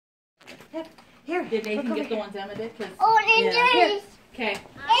Here. Did Nathan get the ones Emma did? Oh, and there's Okay.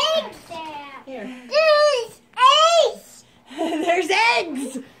 eggs there. Here. There's eggs. There's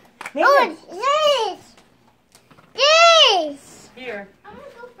eggs. Oh, Nathan. there's. Here. I'm gonna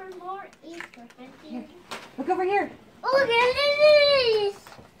go for more Easter hunting. Look over here. Oh, there's.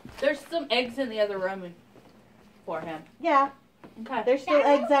 There's some eggs in the other room for him. Yeah. Okay. There's still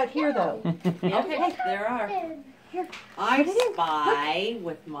eggs out here though. Okay. There are. Here. I Put it in. spy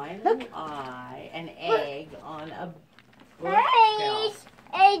with my Look. little eye an egg on a Eggs. bookshelf.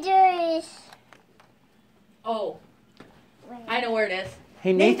 Eggs. Oh, I know where it is.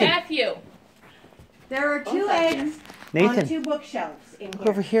 Hey, Nathan. Matthew. There are two Both up eggs on Nathan, two bookshelves in look here.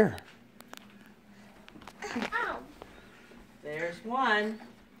 over here. Ow. There's one.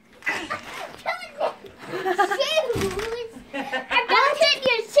 Shoes. I don't hit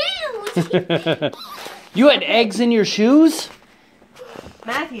your shoes. You had eggs in your shoes?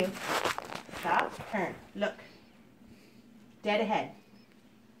 Matthew, stop, turn, look. Dead ahead.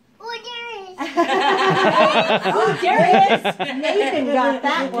 Oh, there is. Oh, there it is. Nathan got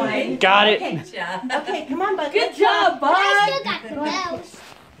that one. Got it. Okay, okay, come on, bud. Good job, But I bud. still got the nose.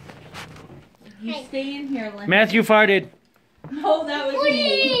 You stay in here, Lynn. Matthew farted. No, that was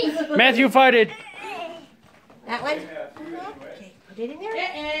me. Please. Matthew farted. That one? Okay, put it in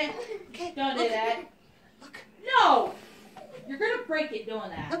there. Okay, Don't do look. that. Look, No. You're gonna break it doing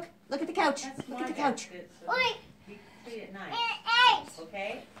that. look, look at the couch. That's Look my at the couch. basket, so Wait. you can see it nice. Eggs.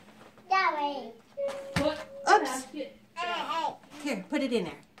 Okay? That way. Put the Oops. basket. Here, put it in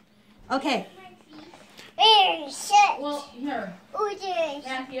there. Okay. There's shit. Well, here, Oh, there's.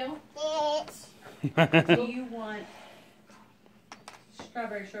 Matthew. Do you want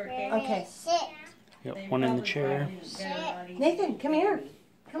strawberry shortcake? Okay. Shit. Yep, They one in the probably chair. didn't get it on easy. Nathan, come here.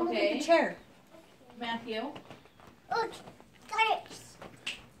 Come look at Okay. the chair. Matthew, Oh, there's.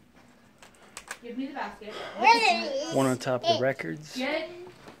 give me the basket. There's. One on top of the records. Get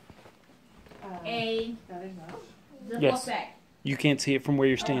a No, there's not. Ziploc Yes. bag. You can't see it from where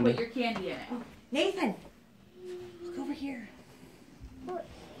you're Put standing. your candy in it. Nathan, look over here.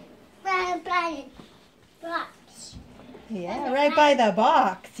 Blind. Box. Yeah, right by the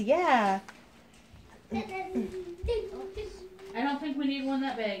box. Yeah. I don't think we need one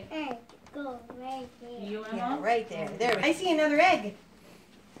that big. Go right Do there. you, Emma? Yeah, right there. There. I see another egg.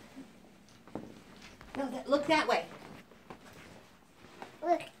 No, look that way.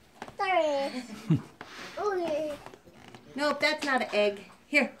 Look. There is. Oh, yeah. Nope, that's not an egg.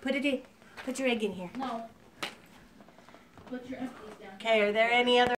 Here, put it in. Put your egg in here. No. Put your empties down. Okay, are there any other